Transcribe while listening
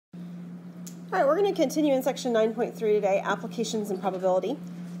All right, we're going to continue in section 9.3 today, applications and probability.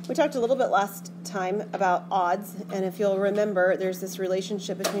 We talked a little bit last time about odds, and if you'll remember, there's this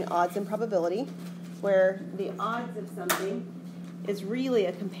relationship between odds and probability, where the odds of something is really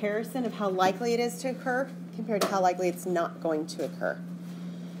a comparison of how likely it is to occur compared to how likely it's not going to occur.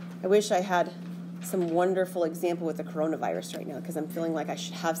 I wish I had some wonderful example with the coronavirus right now, because I'm feeling like I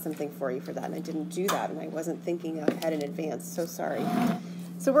should have something for you for that, and I didn't do that, and I wasn't thinking ahead in advance, so sorry.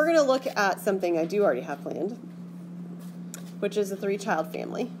 So we're going to look at something I do already have planned, which is a 3-child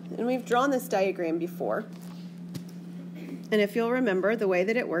family. And we've drawn this diagram before. And if you'll remember, the way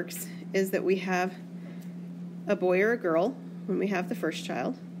that it works is that we have a boy or a girl when we have the first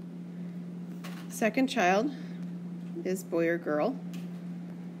child. Second child is boy or girl.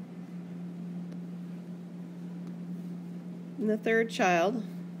 And the third child,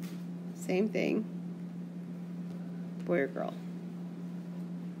 same thing, boy or girl.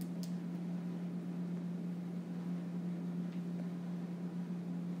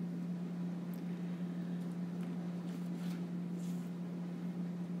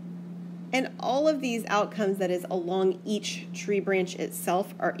 And all of these outcomes, that is, along each tree branch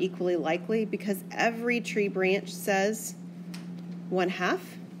itself, are equally likely because every tree branch says 1/2.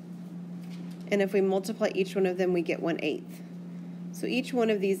 And if we multiply each one of them, we get 1/8. So each one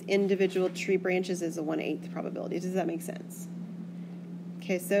of these individual tree branches is a 1/8 probability. Does that make sense?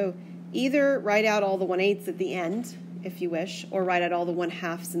 Okay, so either write out all the 1/8s at the end, if you wish, or write out all the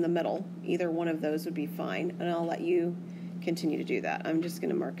 1/2s in the middle. Either one of those would be fine, and I'll let you continue to do that. I'm just going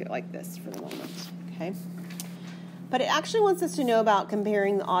to mark it like this for the moment, okay? But it actually wants us to know about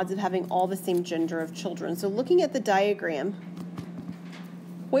comparing the odds of having all the same gender of children. So looking at the diagram,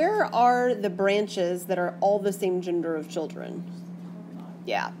 where are the branches that are all the same gender of children?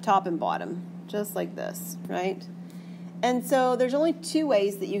 Yeah, top and bottom, just like this, right? And so there's only 2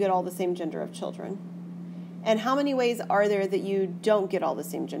 ways that you get all the same gender of children. And how many ways are there that you don't get all the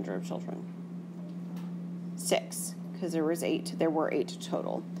same gender of children? 6. Because there were 8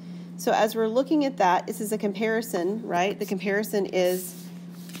 total. So as we're looking at that, this is a comparison, right? The comparison is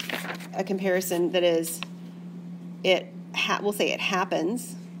a comparison that is, we'll say it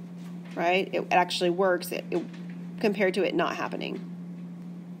happens, right? It actually works compared to it not happening.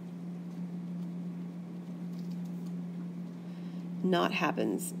 Not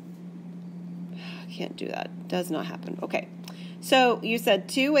happens. I can't do that. Does not happen. Okay. So you said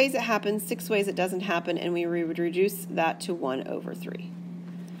 2 ways it happens, 6 ways it doesn't happen, and we would reduce that to 1/3.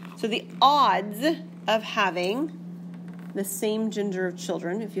 So the odds of having the same gender of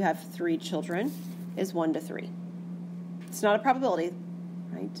children, if you have 3 children, is 1 to 3. It's not a probability,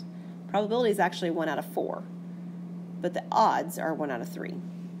 right? Probability is actually 1 out of 4, but the odds are 1 out of 3.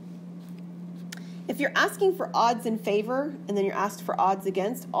 If you're asking for odds in favor, and then you're asked for odds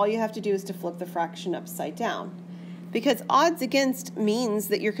against, all you have to do is to flip the fraction upside down. Because odds against means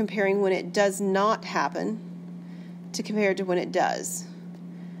that you're comparing when it does not happen to compare to when it does.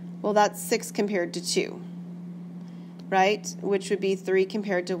 Well, that's 6 compared to 2, right? Which would be 3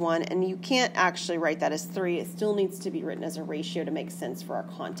 compared to 1, and you can't actually write that as 3. It still needs to be written as a ratio to make sense for our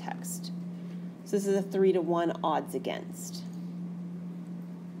context. So this is a 3 to 1 odds against.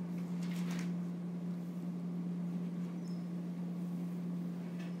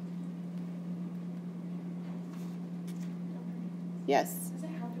 Yes. Does it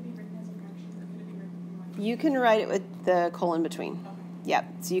have to be written as a fraction, or could it be written like? You can write it with the colon between. Okay. Yep.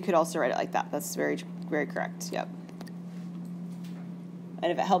 So you could also write it like that. That's very, very correct. Yep. And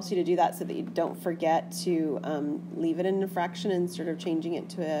if it helps you to do that so that you don't forget to leave it in a fraction instead of changing it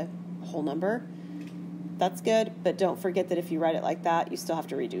to a whole number, that's good. But don't forget that if you write it like that, you still have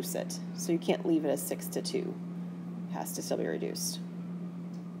to reduce it. So you can't leave it as 6 to 2. It has to still be reduced.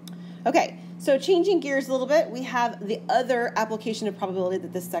 Okay, so changing gears a little bit, we have the other application of probability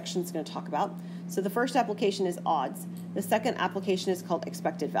that this section is going to talk about. So the first application is odds. The second application is called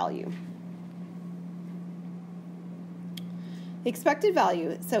expected value. The expected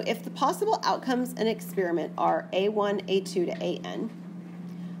value, so if the possible outcomes in an experiment are A1, A2 to AN,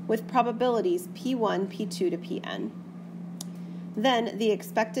 with probabilities P1, P2 to Pn, then the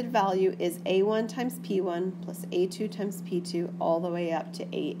expected value is A1 times P1 plus A2 times P2 all the way up to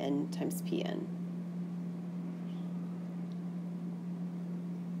AN times Pn.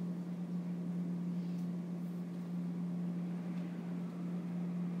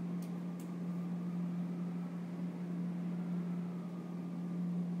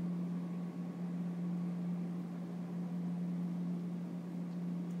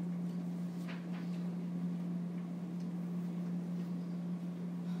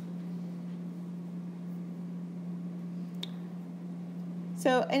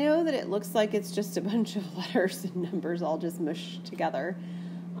 So I know that it looks like it's just a bunch of letters and numbers all just mushed together.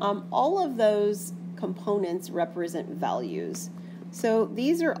 All of those components represent values. So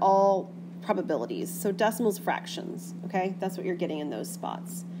these are all probabilities. So decimals, fractions, okay? That's what you're getting in those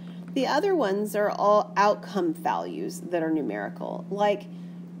spots. The other ones are all outcome values that are numerical, like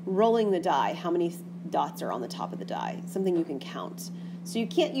rolling the die, how many dots are on the top of the die, something you can count. So you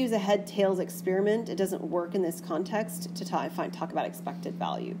can't use a head-tails experiment. It doesn't work in this context to talk about expected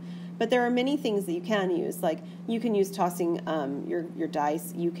value. But there are many things that you can use, like you can use tossing your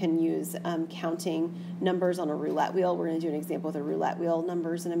dice. You can use counting numbers on a roulette wheel. We're going to do an example with a roulette wheel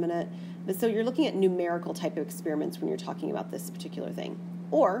numbers in a minute. But so you're looking at numerical type of experiments when you're talking about this particular thing.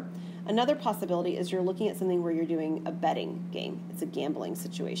 Or another possibility is you're looking at something where you're doing a betting game. It's a gambling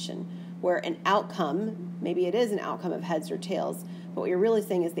situation where an outcome, maybe it is an outcome of heads or tails, but what you're really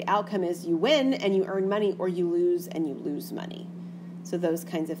saying is the outcome is you win and you earn money, or you lose and you lose money. So those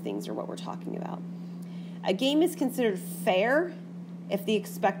kinds of things are what we're talking about. A game is considered fair if the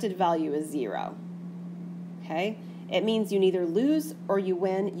expected value is 0. Okay? It means you neither lose or you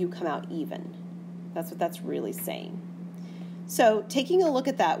win, you come out even. That's what that's really saying. So taking a look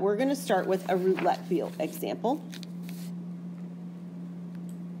at that, we're going to start with a roulette wheel example.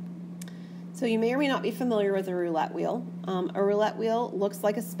 So you may or may not be familiar with a roulette wheel. A roulette wheel looks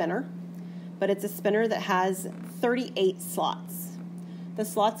like a spinner, but it's a spinner that has 38 slots. The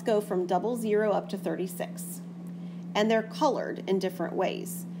slots go from 00 up to 36, and they're colored in different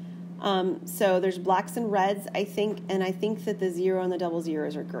ways. So there's blacks and reds, I think, and I think that the 0 and the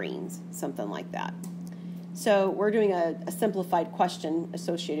 00s are greens, something like that. So we're doing a simplified question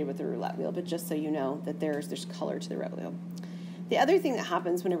associated with the roulette wheel, but just so you know that there's color to the roulette wheel. The other thing that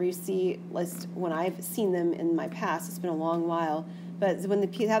happens whenever you see, when I've seen them in my past, it's been a long while, but when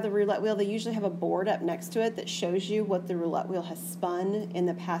they have the roulette wheel, they usually have a board up next to it that shows you what the roulette wheel has spun in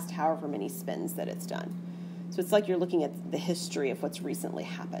the past however many spins that it's done. So it's like you're looking at the history of what's recently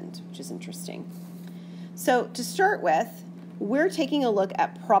happened, which is interesting. So to start with, we're taking a look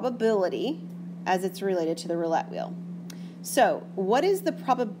at probability as it's related to the roulette wheel. So what is the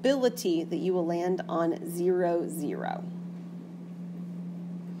probability that you will land on 0, 0?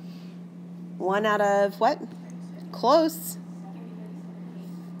 1 out of what? Close.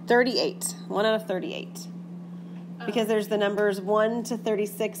 38. 1 out of 38. Because there's the numbers 1 to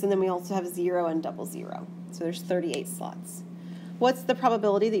 36, and then we also have 0 and 00. So there's 38 slots. What's the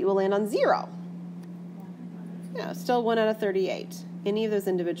probability that you will land on 0? Yeah, still 1 out of 38. Any of those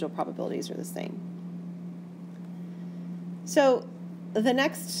individual probabilities are the same. So the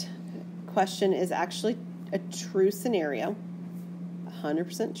next question is actually a true scenario.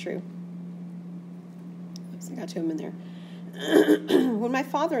 100% true. Oops, I got 2 of them in there. When my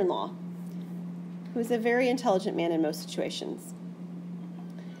father-in-law, who is a very intelligent man in most situations,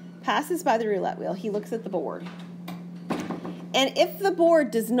 passes by the roulette wheel, he looks at the board. And if the board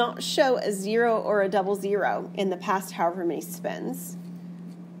does not show a 0 or a 00 in the past however many spins,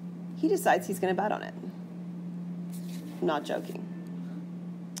 he decides he's going to bet on it. I'm not joking.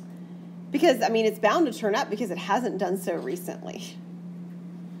 Because, I mean, it's bound to turn up because it hasn't done so recently.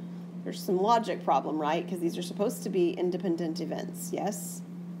 There's some logic problem, right? Because these are supposed to be independent events, yes?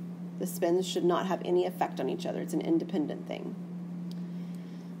 The spins should not have any effect on each other. It's an independent thing.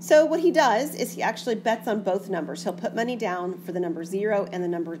 So what he does is he actually bets on both numbers. He'll put money down for the number 0 and the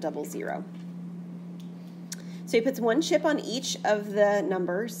number 00. So he puts 1 chip on each of the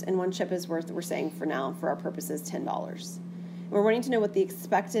numbers, and 1 chip is worth, we're saying for now, for our purposes, $10. And we're wanting to know what the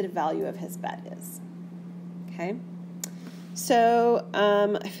expected value of his bet is. Okay? So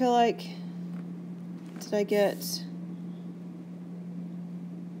I feel like, did I get...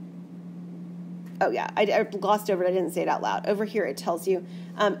 Oh, yeah, I glossed over it. I didn't say it out loud. Over here it tells you,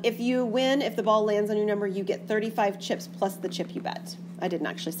 if you win, if the ball lands on your number, you get 35 chips plus the chip you bet. I didn't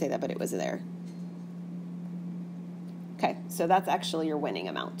actually say that, but it was there. Okay, so that's actually your winning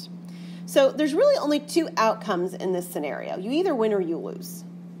amount. So there's really only 2 outcomes in this scenario. You either win or you lose.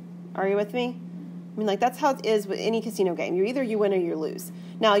 Are you with me? I mean, like, that's how it is with any casino game. Either you win or you lose.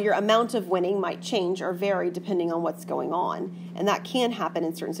 Now, your amount of winning might change or vary depending on what's going on, and that can happen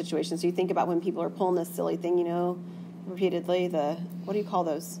in certain situations. So you think about when people are pulling this silly thing, you know, repeatedly, what do you call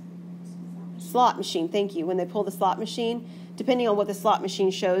those? Slot machine, thank you. When they pull the slot machine, depending on what the slot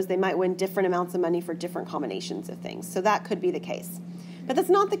machine shows, they might win different amounts of money for different combinations of things. So that could be the case. But that's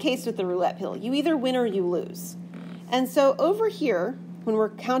not the case with the roulette wheel. You either win or you lose. And so over here, when we're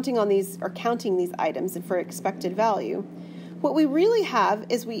counting on these, or counting these items for expected value, what we really have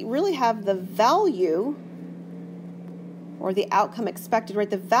is we really have the value, or the outcome expected, right?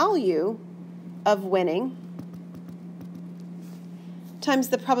 The value of winning times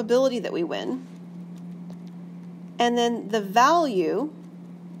the probability that we win, and then the value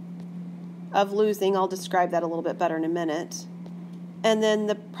of losing, I'll describe that a little bit better in a minute, and then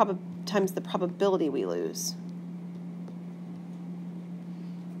the times the probability we lose.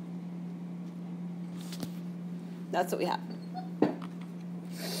 That's what we have.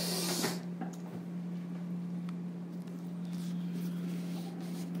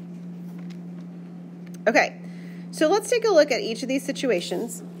 Okay, so let's take a look at each of these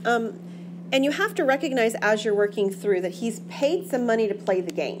situations. And you have to recognize as you're working through that he's paid some money to play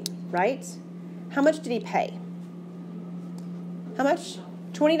the game, right? How much did he pay? How much?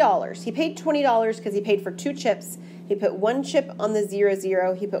 $20. He paid $20 because he paid for 2 chips. He put 1 chip on the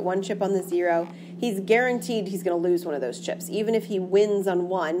 0-0. He put 1 chip on the 0. He's guaranteed he's going to lose one of those chips. Even if he wins on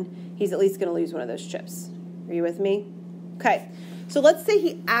 1, he's at least going to lose one of those chips. Are you with me? Okay. So let's say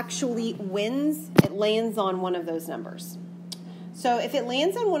he actually wins. It lands on one of those numbers. So if it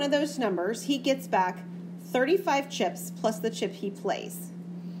lands on one of those numbers, he gets back 35 chips plus the chip he plays.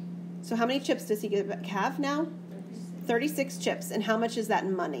 So how many chips does he have now? 36 chips. And how much is that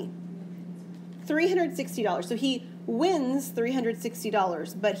in money? $360. So he wins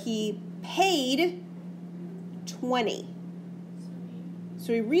 $360, but he paid $20.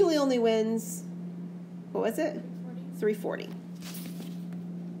 So he really only wins, what was it? $340.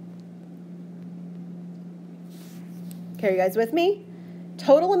 Okay, you guys with me?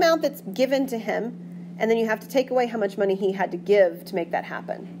 Total amount that's given to him, and then you have to take away how much money he had to give to make that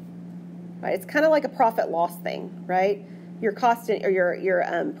happen. Right? It's kind of like a profit-loss thing, right? Your cost or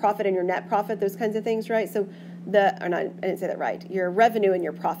your profit and your net profit, those kinds of things, right? So I didn't say that right. Your revenue and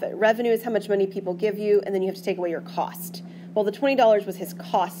your profit. Revenue is how much money people give you, and then you have to take away your cost. Well, the $20 was his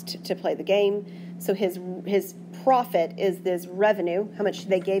cost to play the game, so his profit is this revenue, how much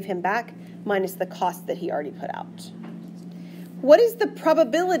they gave him back, minus the cost that he already put out. What is the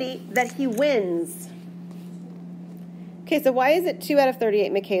probability that he wins? Okay, so why is it 2 out of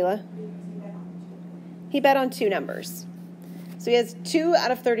 38, Michaela? He bet on 2 numbers. So he has 2 out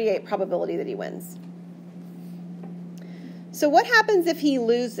of 38 probability that he wins. So what happens if he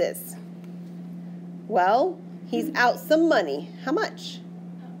loses? Well, he's out some money. How much?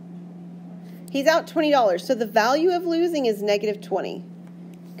 He's out $20. So the value of losing is negative 20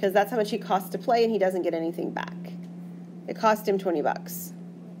 because that's how much he costs to play and he doesn't get anything back. It cost him $20.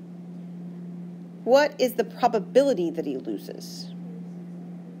 What is the probability that he loses?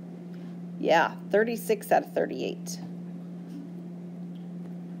 Yeah, 36 out of 38.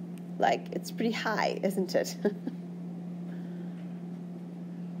 Like, it's pretty high, isn't it?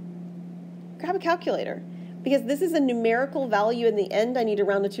 Grab a calculator. Because this is a numerical value in the end, I need to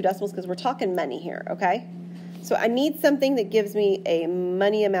round to 2 decimals because we're talking money here, okay? So I need something that gives me a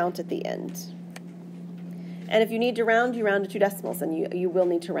money amount at the end. And if you need to round, you round to 2 decimals, and you will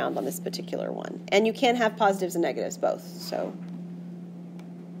need to round on this particular one. And you can have positives and negatives both, so.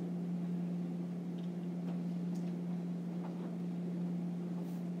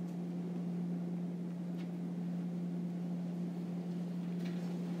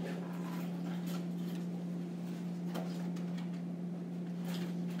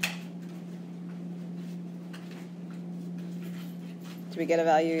 Did we get a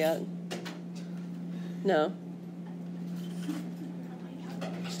value yet? No.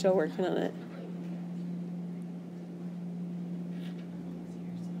 Still working on it.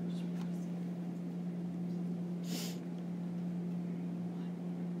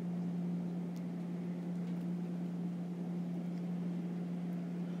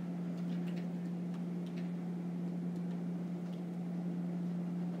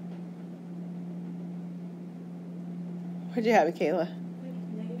 What'd you have, Michaela?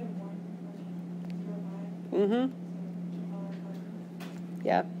 Mm-hmm.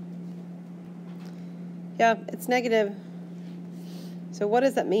 Yeah. Yeah, it's negative. So what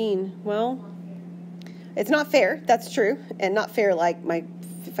does that mean? Well, it's not fair. That's true. And not fair like my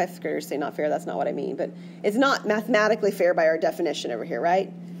 5th graders say not fair. That's not what I mean. But it's not mathematically fair by our definition over here,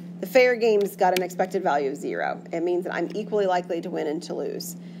 right? The fair game's got an expected value of 0. It means that I'm equally likely to win and to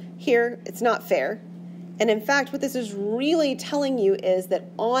lose. Here, it's not fair. And in fact, what this is really telling you is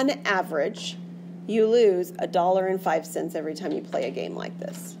that on average, you lose $1.05 every time you play a game like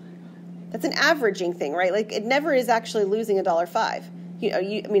this. That's an averaging thing, right? Like it never is actually losing $1.05.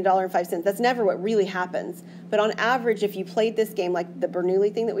 $1.05. That's never what really happens. But on average, if you played this game like the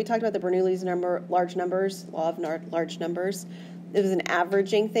Bernoulli thing that we talked about, the Bernoulli's large numbers, law of large numbers, it was an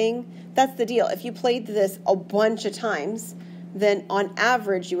averaging thing. That's the deal. If you played this a bunch of times, then on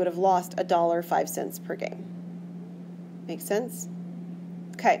average you would have lost $1.05 per game. Make sense?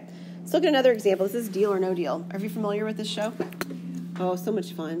 Okay. Let's look at another example. This is Deal or No Deal. Are you familiar with this show? Oh, so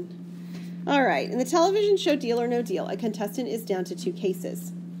much fun. All right. In the television show Deal or No Deal, a contestant is down to 2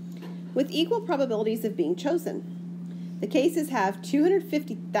 cases with equal probabilities of being chosen. The cases have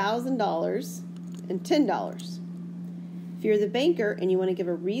 $250,000 and $10. If you're the banker and you want to give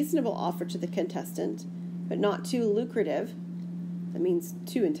a reasonable offer to the contestant, but not too lucrative, that means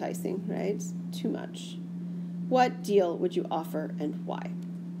too enticing, right? Too much. What deal would you offer and why?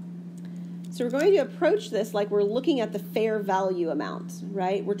 So we're going to approach this like we're looking at the fair value amount,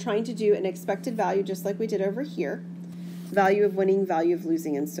 right? We're trying to do an expected value just like we did over here. Value of winning, value of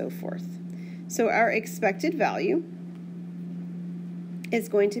losing, and so forth. So our expected value is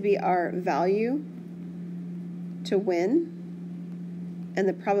going to be our value to win and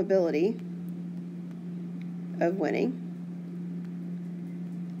the probability of winning,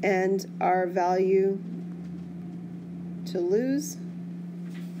 and our value to lose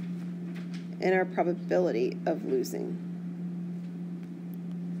and our probability of losing.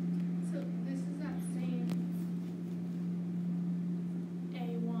 So this is that same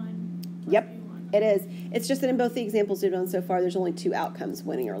A1. Yep, A1. it is. It's just that in both the examples we've done so far, there's only 2 outcomes,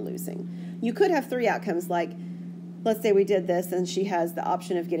 winning or losing. You could have 3 outcomes, like, let's say we did this, and she has the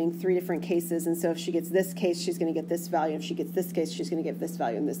option of getting 3 different cases, and so if she gets this case, she's going to get this value. If she gets this case, she's going to get this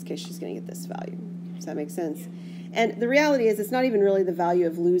value. In this case, she's going to get this value. Does that make sense? And the reality is it's not even really the value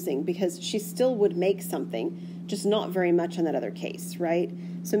of losing, because she still would make something, just not very much on that other case, right?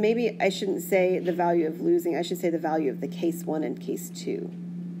 So maybe I shouldn't say the value of losing. I should say the value of the case 1 and case 2.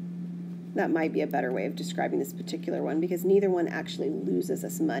 That might be a better way of describing this particular one, because neither one actually loses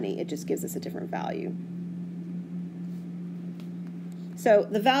us money. It just gives us a different value. So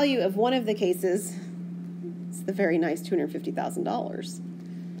the value of one of the cases is the very nice $250,000.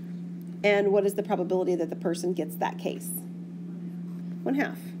 And what is the probability that the person gets that case?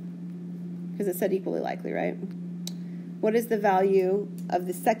 1/2. Because it said equally likely, right? What is the value of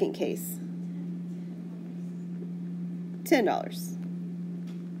the second case? $10.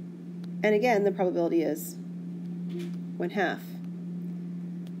 And again, the probability is 1/2.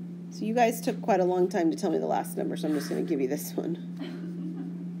 So you guys took quite a long time to tell me the last number, so I'm just going to give you this one.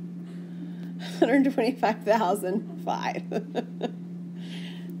 125,005.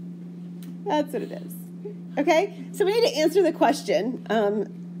 That's what it is. Okay? So we need to answer the question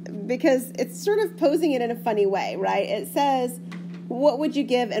because it's sort of posing it in a funny way, right? It says, what would you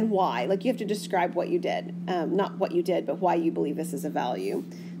give and why? Like, you have to describe what you did. Not what you did, but why you believe this is a value.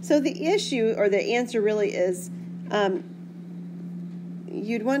 So the issue, or the answer really is,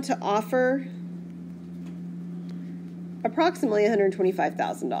 you'd want to offer approximately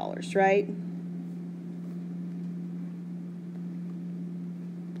 $125,000, right?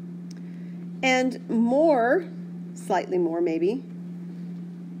 And more, slightly more maybe,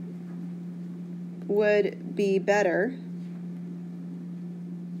 would be better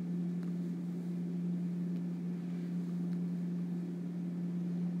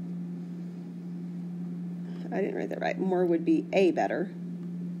I didn't write that right. More would be a better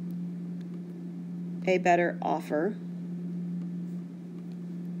offer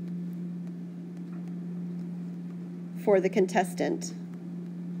for the contestant.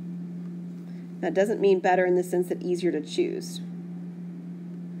 That doesn't mean better in the sense that easier to choose,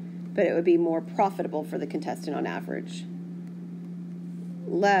 but it would be more profitable for the contestant on average.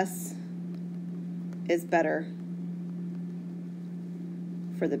 Less is better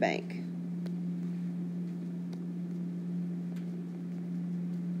for the bank.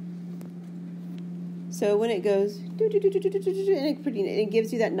 So when it goes, and it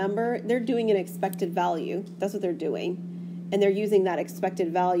gives you that number, they're doing an expected value. That's what they're doing. And they're using that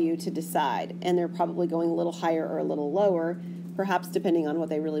expected value to decide. And they're probably going a little higher or a little lower, perhaps depending on what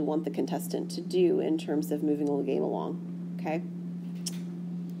they really want the contestant to do in terms of moving the game along. Okay?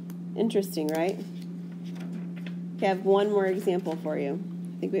 Interesting, right? Okay, I have one more example for you.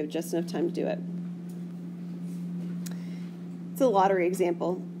 I think we have just enough time to do it. It's a lottery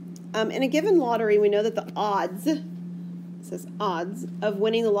example. In a given lottery, we know that the odds, it says odds, of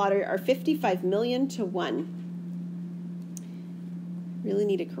winning the lottery are 55 million to 1. Really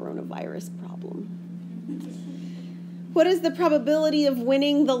need a coronavirus problem. What is the probability of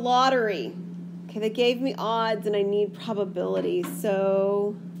winning the lottery? Okay, they gave me odds and I need probability,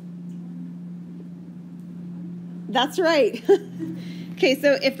 so that's right. Okay,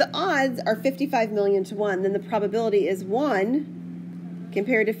 so if the odds are 55 million to 1, then the probability is 1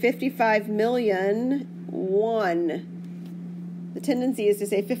 compared to 55 million, 1. The tendency is to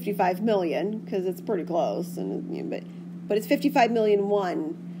say 55 million because it's pretty close, but it's 55 million,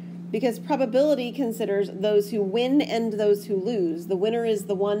 1 because probability considers those who win and those who lose. The winner is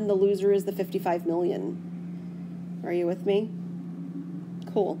the 1, the loser is the 55 million. Are you with me?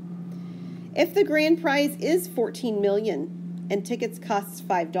 Cool. If the grand prize is $14 million and tickets cost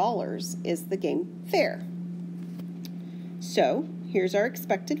 $5, is the game fair? So here's our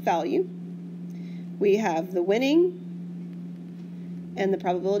expected value. We have the winning and the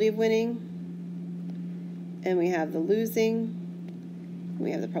probability of winning, and we have the losing, and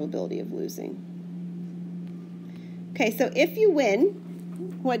we have the probability of losing. Okay, so if you win,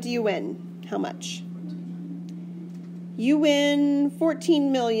 what do you win? How much? You win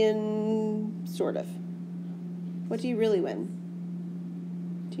 14 million, sort of. What do you really win?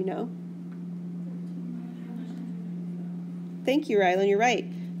 Do you know? Thank you, Rylan. You're right.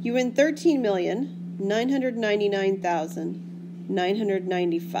 You win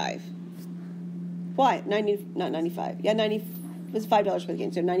 13,999,995. Why? 90, not 95. Yeah, 90 was $5 for the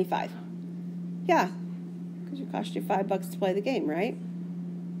game, so 95. Yeah, because it cost you $5 to play the game, right?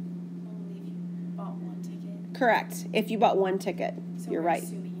 Only if you bought one ticket. Correct. If you bought one ticket, So you're we're right.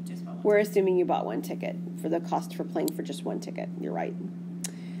 assuming you just bought one We're ticket. assuming you bought one ticket for the cost for playing for just one ticket. You're right.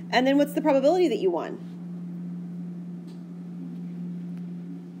 And then what's the probability that you won?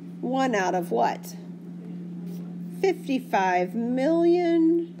 1 out of what? 55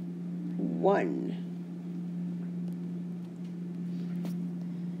 million. 1.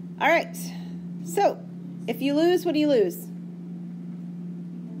 All right. So, if you lose, what do you lose?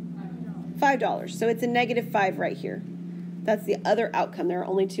 $5. So it's a -5 right here. That's the other outcome. There are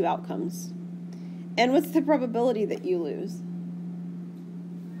only 2 outcomes. And what's the probability that you lose?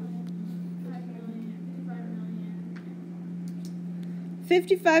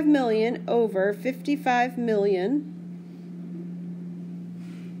 55 million over 55 million.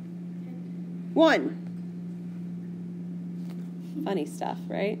 1. Funny stuff,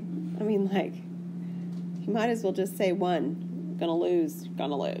 right? I mean, like, you might as well just say 1. Gonna lose,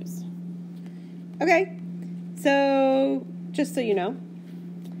 gonna lose. Okay, so just so you know,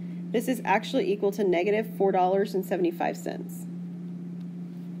 this is actually equal to -$4.75.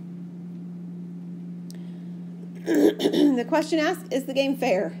 The question asked, is the game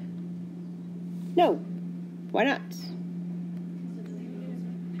fair? No. Why not?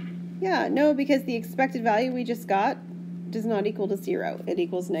 Yeah, no, because the expected value we just got does not equal to 0. It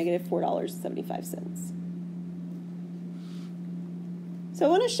equals -$4.75. So I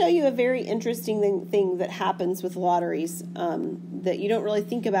want to show you a very interesting thing that happens with lotteries that you don't really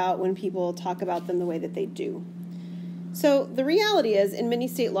think about when people talk about them the way that they do. So the reality is, in many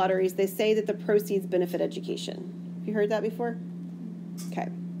state lotteries, they say that the proceeds benefit education. Have you heard that before? Okay.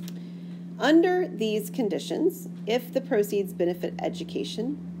 Under these conditions, if the proceeds benefit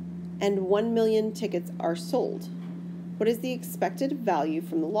education and 1 million tickets are sold, what is the expected value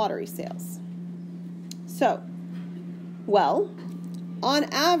from the lottery sales? So, well, on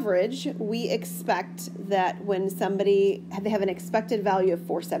average, we expect that when they have an expected value of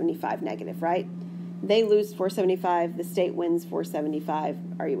 475 negative, right? They lose 475, the state wins 475.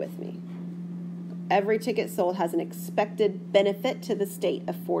 Are you with me? Every ticket sold has an expected benefit to the state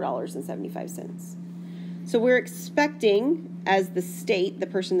of $4.75. So we're expecting, as the state, the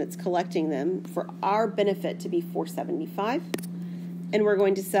person that's collecting them, for our benefit to be $4.75, and we're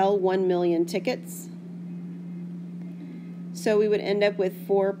going to sell 1 million tickets. So we would end up with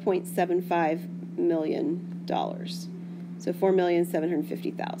 $4.75 million. So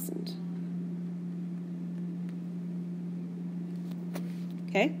 $4,750,000.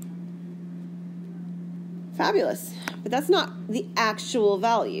 Okay? Fabulous. But that's not the actual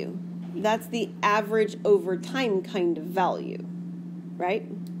value. That's the average over time kind of value, right?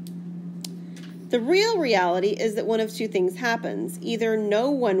 The real reality is that one of 2 things happens. Either no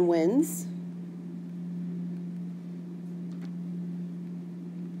one wins,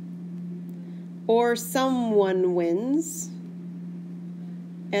 or someone wins,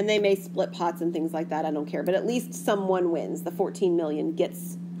 and they may split pots and things like that. I don't care, but at least someone wins. The 14 million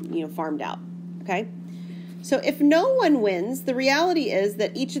gets, farmed out, okay? So if no one wins, the reality is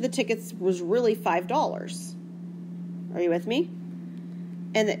that each of the tickets was really $5. Are you with me?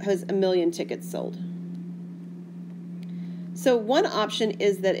 And it has 1 million tickets sold. So one option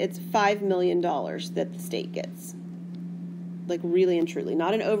is that it's $5 million that the state gets. Like really and truly.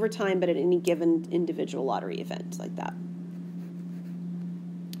 Not in overtime, but at any given individual lottery event like that.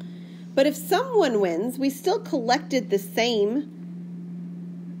 But if someone wins, we still collected the same,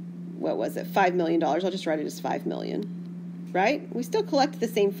 what was it, $5 million. I'll just write it as $5 million, right? We still collect the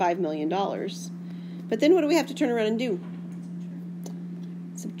same $5 million. But then what do we have to turn around and do?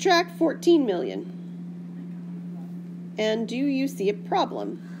 Subtract 14 million. And do you see a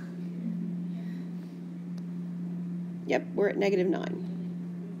problem? Yep, we're at -9.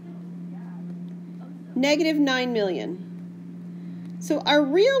 -9 million. So our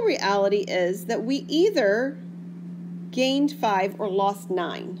real reality is that we either gained 5 or lost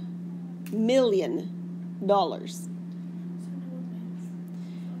 $9 million.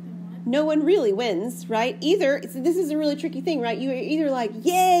 No one really wins, right? This is a really tricky thing, right? You're either like,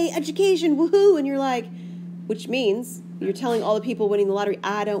 yay, education, woohoo, and you're like, which means you're telling all the people winning the lottery,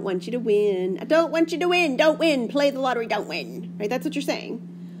 I don't want you to win. I don't want you to win. Don't win. Play the lottery. Don't win. Right? That's what you're saying.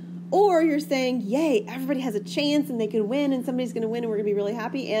 Or you're saying, yay, everybody has a chance and they can win and somebody's going to win and we're going to be really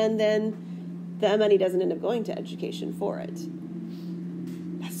happy. And then the money doesn't end up going to education for it.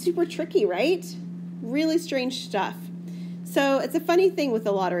 That's super tricky, right? Really strange stuff. So it's a funny thing with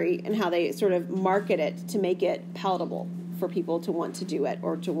the lottery and how they sort of market it to make it palatable for people to want to do it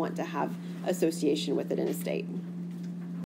or to want to have association with it in a state.